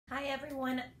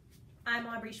everyone, I'm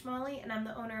Aubrey Schmalley and I'm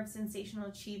the owner of Sensational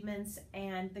Achievements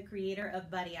and the creator of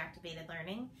Buddy Activated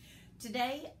Learning.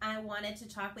 Today I wanted to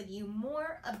talk with you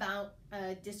more about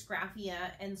dysgraphia,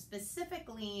 and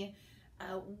specifically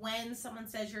when someone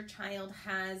says your child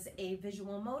has a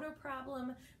visual motor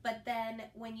problem, but then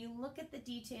when you look at the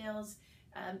details,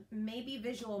 maybe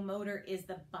visual motor is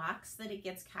the box that it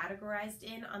gets categorized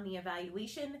in on the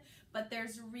evaluation, but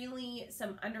there's really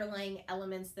some underlying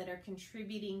elements that are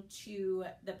contributing to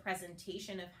the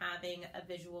presentation of having a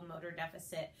visual motor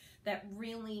deficit that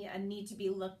really need to be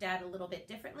looked at a little bit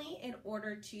differently in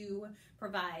order to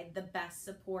provide the best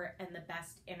support and the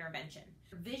best intervention.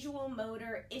 Visual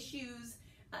motor issues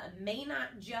may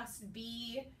not just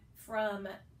be from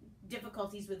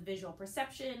difficulties with visual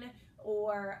perception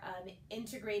or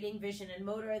integrating vision and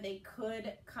motor. They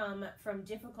could come from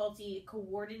difficulty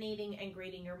coordinating and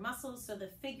grading your muscles, so the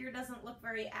figure doesn't look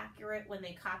very accurate when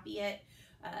they copy it,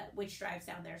 which drives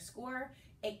down their score.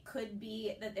 It could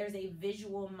be that there's a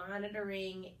visual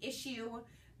monitoring issue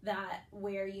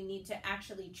where you need to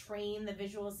actually train the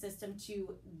visual system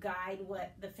to guide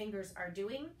what the fingers are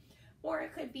doing. Or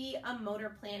it could be a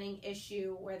motor planning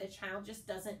issue where the child just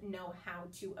doesn't know how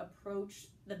to approach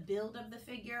the build of the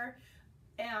figure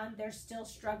and they're still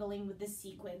struggling with the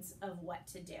sequence of what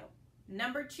to do.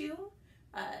 Number two,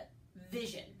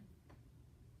 vision.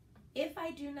 If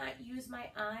I do not use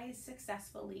my eyes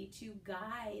successfully to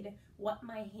guide what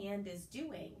my hand is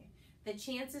doing, the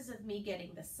chances of me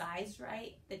getting the size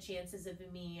right, the chances of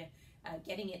me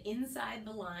getting it inside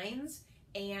the lines,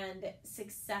 and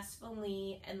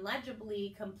successfully and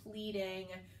legibly completing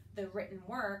the written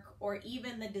work or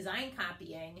even the design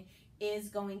copying is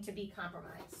going to be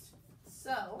compromised.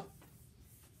 So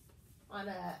on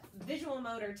a visual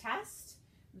motor test,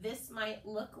 this might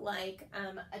look like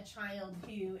a child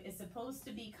who is supposed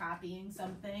to be copying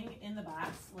something in the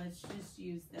box. Let's just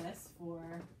use this for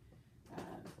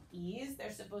ease.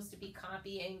 They're supposed to be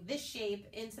copying this shape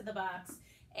into the box,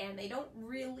 and they don't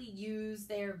really use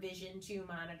their vision to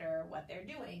monitor what they're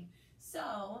doing.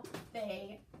 So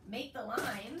they make the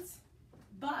lines,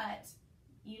 but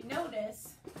you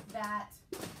notice that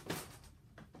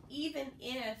even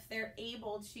if they're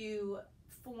able to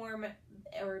form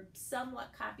or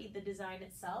somewhat copy the design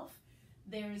itself,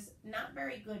 there's not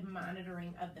very good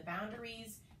monitoring of the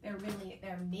boundaries. They're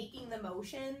making the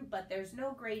motion, but there's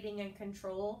no grading and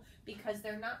control because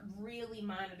they're not really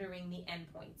monitoring the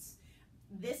endpoints.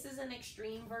 This is an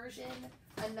extreme version.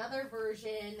 Another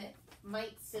version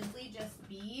might simply just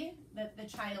be that the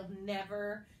child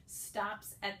never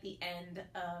stops at the end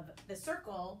of the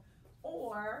circle,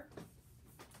 or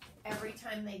every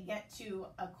time they get to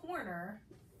a corner,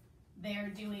 they're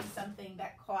doing something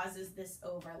that causes this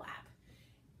overlap.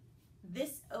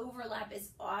 This overlap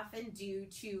is often due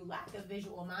to lack of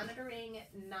visual monitoring,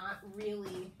 not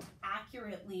really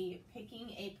accurately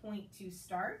picking a point to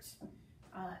start,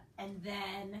 and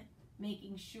then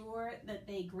making sure that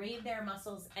they grade their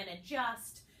muscles and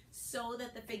adjust so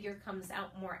that the figure comes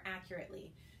out more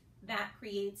accurately. That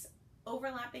creates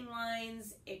overlapping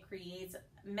lines, it creates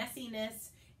messiness,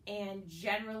 and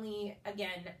generally,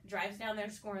 again, drives down their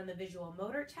score on the visual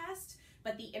motor test.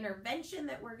 But the intervention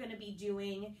that we're going to be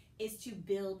doing is to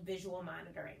build visual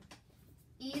monitoring.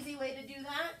 Easy way to do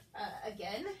that,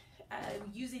 again,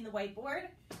 using the whiteboard,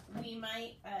 we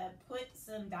might put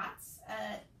some dots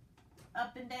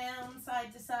up and down,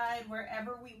 side to side,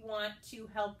 wherever we want to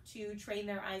help to train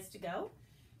their eyes to go.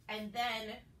 And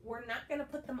then we're not going to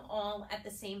put them all at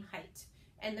the same height.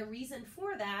 And the reason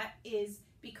for that is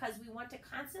because we want to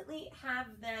constantly have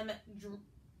them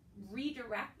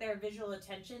redirect their visual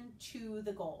attention to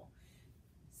the goal.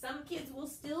 Some kids will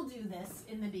still do this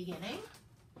in the beginning,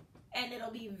 and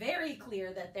it'll be very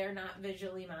clear that they're not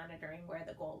visually monitoring where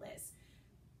the goal is.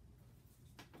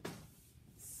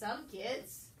 Some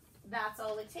kids, that's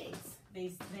all it takes.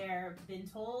 They're been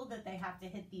told that they have to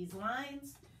hit these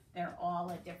lines. They're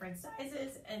all at different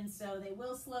sizes, and so they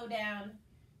will slow down,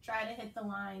 try to hit the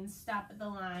lines, stop at the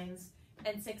lines,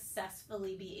 and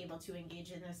successfully be able to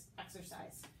engage in this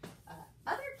exercise.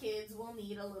 Other kids will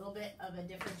need a little bit of a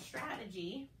different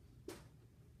strategy,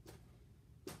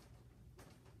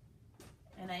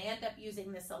 and I end up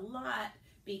using this a lot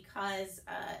because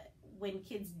when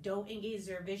kids don't engage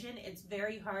their vision, it's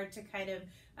very hard to kind of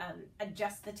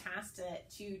adjust the task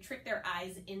to trick their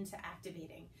eyes into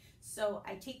activating. So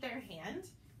I take their hand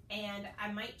and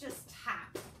I might just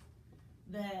tap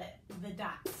the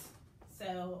dots.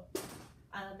 So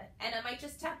and I might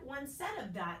just tap one set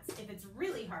of dots if it's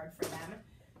really hard for them,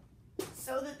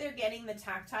 so that they're getting the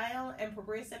tactile and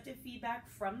proprioceptive feedback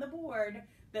from the board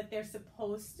that they're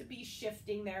supposed to be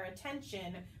shifting their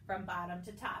attention from bottom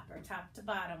to top or top to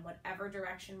bottom, whatever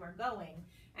direction we're going.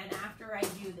 And after I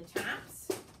do the taps,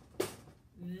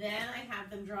 then I have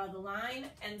them draw the line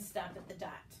and stop at the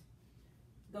dot.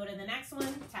 Go to the next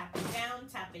one, tapping down,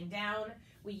 tapping down.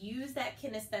 We use that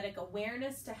kinesthetic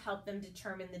awareness to help them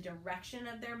determine the direction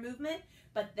of their movement,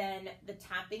 but then the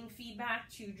tapping feedback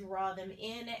to draw them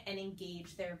in and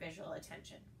engage their visual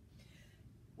attention.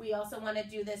 We also want to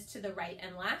do this to the right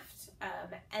and left,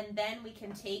 and then we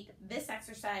can take this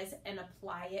exercise and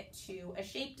apply it to a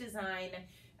shape design.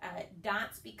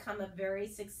 Dots become a very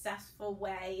successful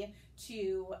way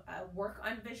to work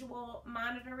on visual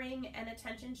monitoring and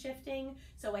attention shifting.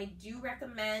 So I do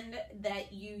recommend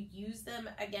that you use them,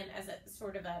 again, as a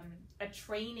sort of a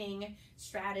training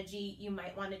strategy. You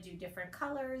might want to do different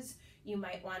colors. You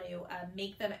might want to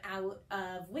make them out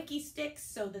of wiki sticks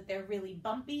so that they're really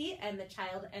bumpy and the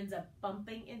child ends up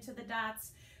bumping into the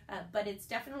dots. But it's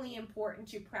definitely important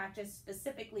to practice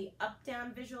specifically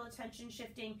up-down visual attention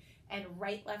shifting and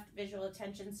right-left visual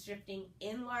attention shifting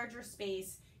in larger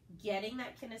space, getting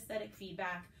that kinesthetic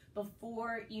feedback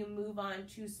before you move on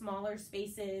to smaller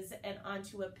spaces and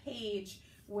onto a page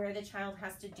where the child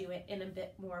has to do it in a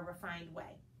bit more refined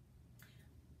way.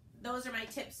 Those are my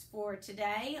tips for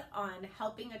today on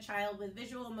helping a child with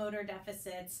visual motor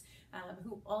deficits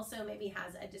who also maybe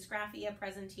has a dysgraphia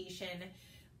presentation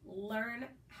learn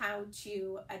how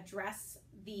to address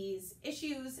these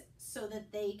issues so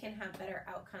that they can have better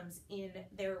outcomes in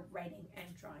their writing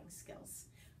and drawing skills.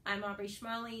 I'm Aubrey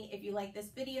Schmalley. If you like this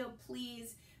video,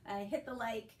 please hit the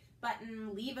like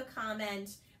button, leave a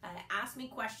comment, ask me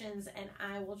questions, and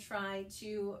I will try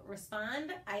to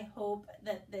respond. I hope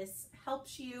that this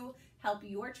helps you help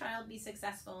your child be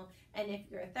successful, and if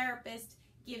you're a therapist,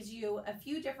 gives you a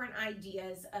few different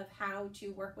ideas of how to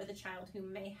work with a child who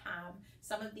may have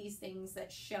some of these things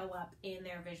that show up in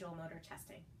their visual motor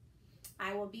testing.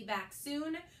 I will be back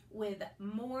soon with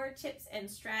more tips and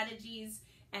strategies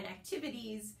and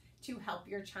activities to help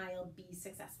your child be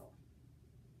successful.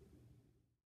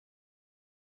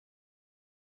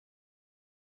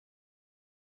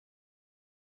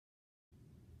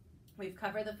 We've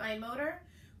covered the fine motor,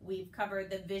 we've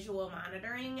covered the visual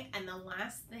monitoring, and the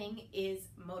last thing is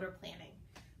motor planning.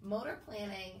 Motor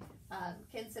planning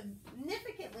can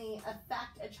significantly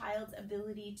affect a child's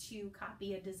ability to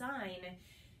copy a design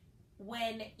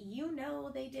when you know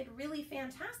they did really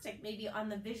fantastic, maybe on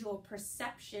the visual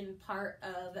perception part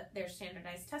of their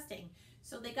standardized testing.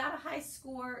 So they got a high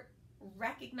score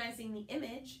recognizing the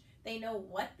image, they know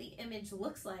what the image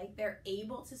looks like, they're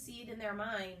able to see it in their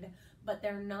mind, but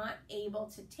they're not able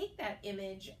to take that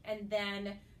image and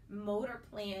then motor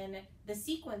plan the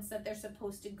sequence that they're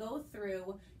supposed to go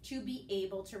through to be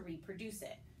able to reproduce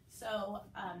it. So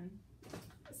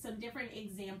some different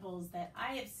examples that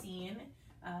I have seen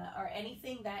are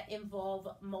anything that involve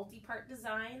multi-part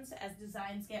designs as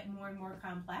designs get more and more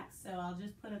complex. So I'll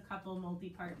just put a couple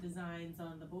multi-part designs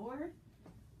on the board.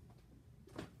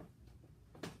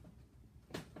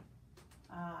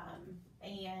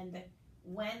 And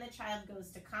when the child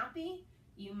goes to copy,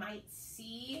 you might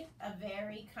see a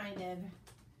very kind of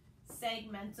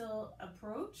segmental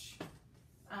approach,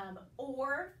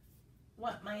 or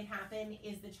what might happen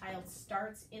is the child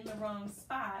starts in the wrong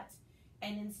spot,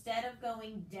 and instead of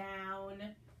going down,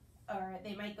 or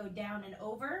they might go down and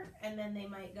over, and then they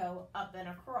might go up and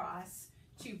across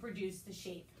to produce the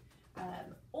shape.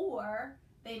 Or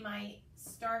they might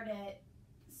start at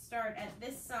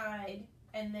this side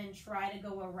and then try to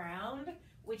go around,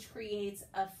 which creates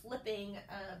a flipping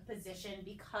position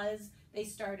because they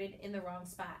started in the wrong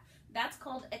spot. That's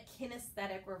called a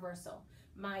kinesthetic reversal.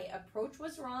 My approach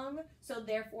was wrong, so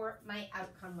therefore my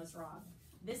outcome was wrong.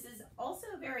 This is also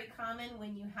very common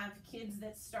when you have kids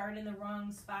that start in the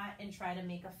wrong spot and try to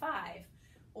make a 5,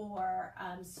 or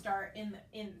start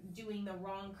in doing the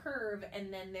wrong curve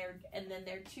and then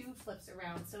their 2 flips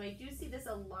around. So I do see this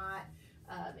a lot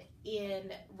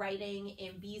in writing,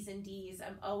 in B's and D's.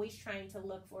 I'm always trying to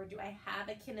look for, do I have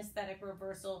a kinesthetic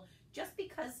reversal just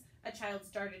because a child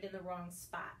started in the wrong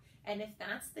spot? And if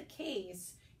that's the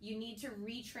case, you need to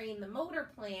retrain the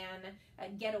motor plan,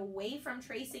 get away from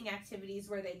tracing activities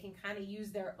where they can kind of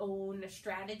use their own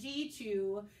strategy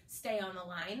to stay on the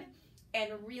line,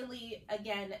 and really,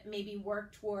 again, maybe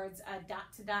work towards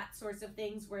dot-to-dot sorts of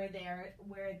things where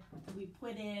we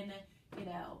put in,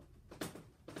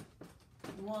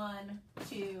 1,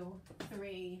 2,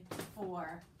 3,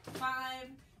 4, 5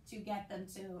 to get them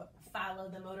to follow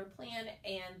the motor plan,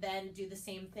 and then do the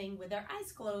same thing with their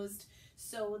eyes closed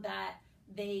so that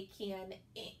they can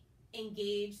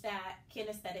engage that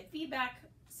kinesthetic feedback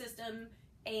system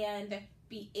and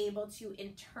be able to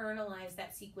internalize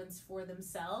that sequence for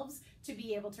themselves to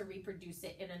be able to reproduce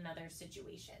it in another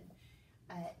situation.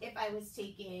 If I was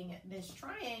taking this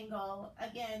triangle,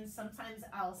 again, sometimes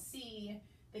I'll see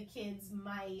the kids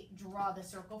might draw the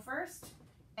circle first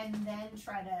and then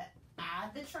try to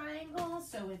add the triangle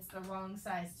so it's the wrong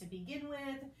size to begin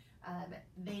with.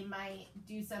 They might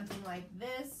do something like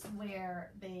this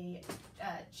where they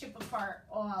chip apart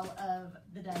all of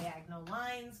the diagonal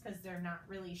lines because they're not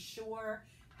really sure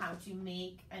how to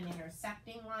make an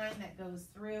intersecting line that goes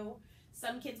through.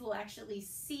 Some kids will actually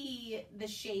see the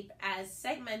shape as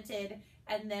segmented,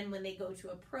 and then when they go to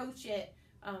approach it,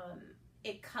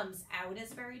 it comes out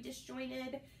as very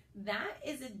disjointed. That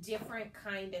is a different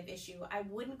kind of issue. I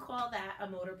wouldn't call that a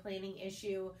motor planning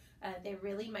issue. They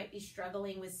really might be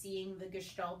struggling with seeing the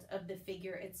gestalt of the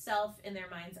figure itself in their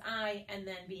mind's eye and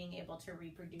then being able to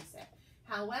reproduce it.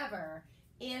 However,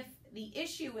 if the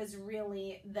issue is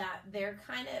really that they're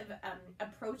kind of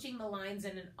approaching the lines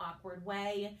in an awkward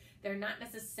way, they're not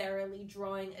necessarily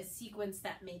drawing a sequence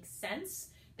that makes sense.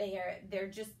 They're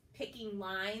just picking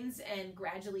lines and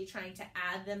gradually trying to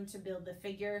add them to build the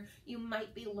figure, you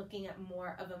might be looking at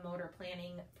more of a motor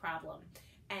planning problem.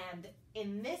 And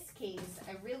in this case,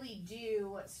 I really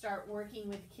do start working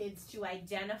with kids to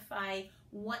identify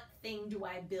what thing do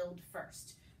I build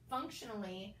first.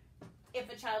 Functionally,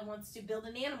 if a child wants to build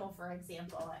an animal, for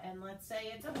example, and let's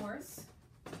say it's a horse.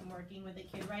 I'm working with a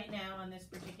kid right now on this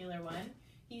particular one.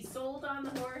 He's sold on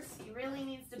the horse. He really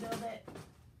needs to build it.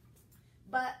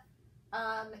 But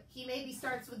he maybe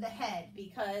starts with the head,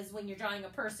 because when you're drawing a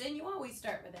person, you always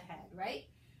start with the head, right?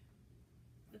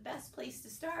 The best place to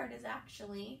start is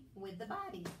actually with the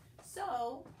body.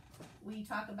 So we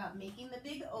talk about making the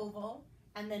big oval,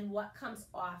 and then what comes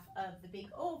off of the big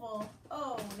oval.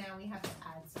 Oh, now we have to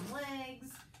add some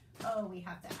legs. Oh, we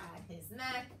have to add his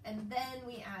neck, and then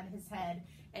we add his head.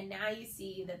 And now you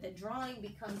see that the drawing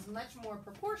becomes much more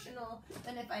proportional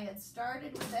than if I had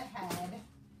started with the head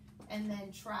and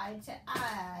then tried to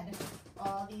add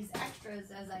all these extras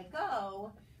as I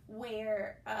go,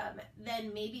 where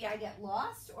then maybe I get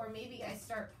lost, or maybe I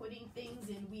start putting things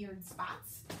in weird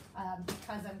spots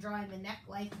because I'm drawing the neck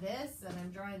like this and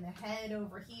I'm drawing the head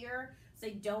over here. So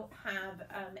I don't have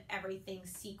everything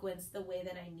sequenced the way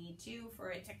that I need to for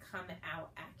it to come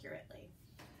out accurately.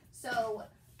 So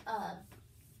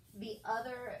the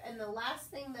other and the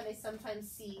last thing that I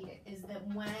sometimes see is that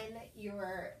when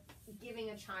you're giving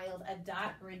a child a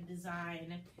dot grid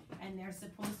design and they're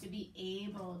supposed to be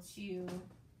able to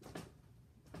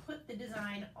put the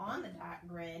design on the dot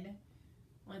grid,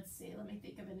 let's see, let me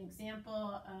think of an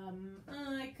example.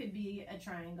 It could be a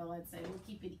triangle, let's say, we'll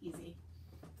keep it easy.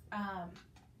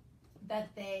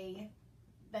 That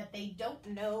they don't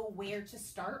know where to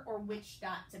start or which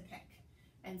dot to pick.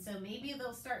 And so maybe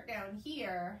they'll start down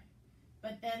here,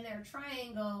 but then their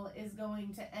triangle is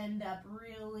going to end up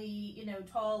really,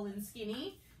 tall and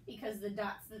skinny because the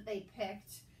dots that they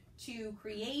picked to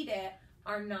create it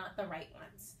are not the right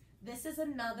ones. This is a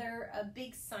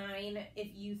big sign if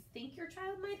you think your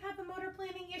child might have a motor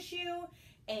planning issue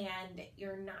and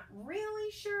you're not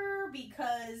really sure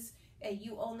because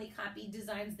you only copied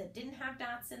designs that didn't have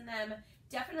dots in them.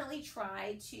 Definitely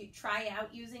try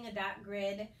out using a dot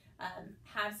grid.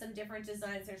 Have some different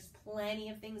designs. There's plenty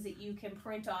of things that you can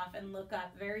print off and look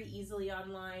up very easily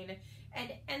online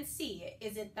and see,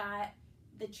 is it that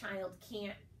the child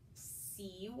can't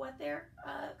see what they're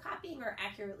copying or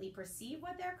accurately perceive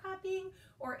what they're copying,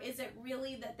 or is it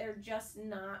really that they're just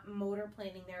not motor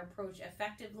planning their approach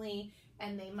effectively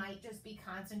and they might just be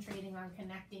concentrating on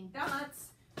connecting dots,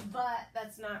 but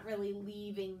that's not really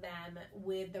leaving them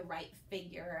with the right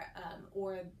figure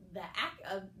or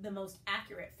the most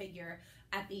accurate figure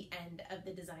at the end of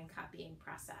the design copying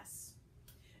process.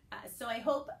 So I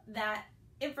hope that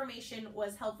information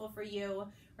was helpful for you.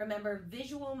 Remember,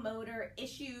 visual motor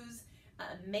issues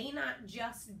may not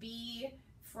just be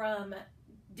from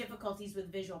difficulties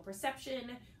with visual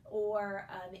perception or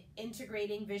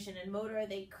integrating vision and motor.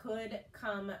 They could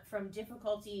come from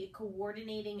difficulty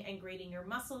coordinating and grading your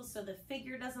muscles so the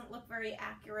figure doesn't look very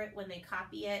accurate when they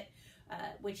copy it,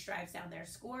 which drives down their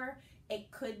score. It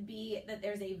could be that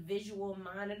there's a visual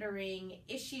monitoring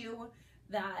issue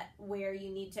where you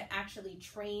need to actually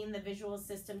train the visual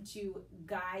system to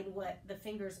guide what the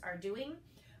fingers are doing.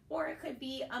 Or it could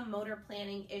be a motor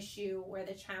planning issue where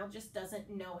the child just doesn't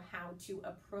know how to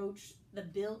approach the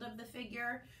build of the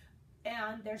figure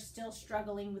and they're still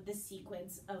struggling with the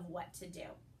sequence of what to do.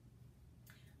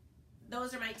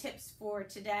 Those are my tips for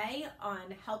today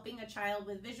on helping a child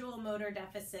with visual motor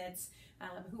deficits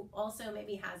who also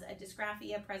maybe has a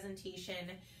dysgraphia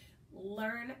presentation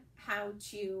learn how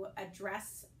to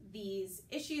address these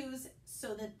issues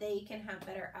so that they can have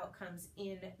better outcomes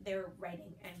in their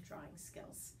writing and drawing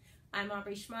skills. I'm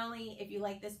Aubrey Schmalley. If you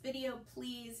like this video,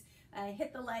 please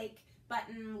hit the like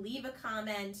button, leave a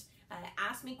comment,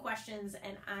 ask me questions,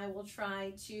 and I will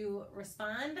try to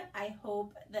respond. I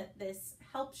hope that this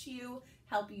helps you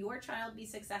help your child be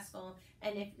successful,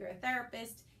 and if you're a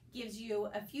therapist, gives you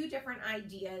a few different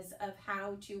ideas of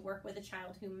how to work with a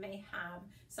child who may have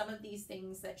some of these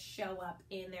things that show up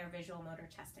in their visual motor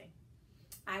testing.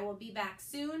 I will be back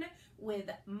soon with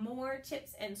more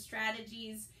tips and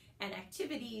strategies and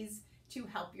activities to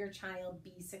help your child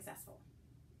be successful.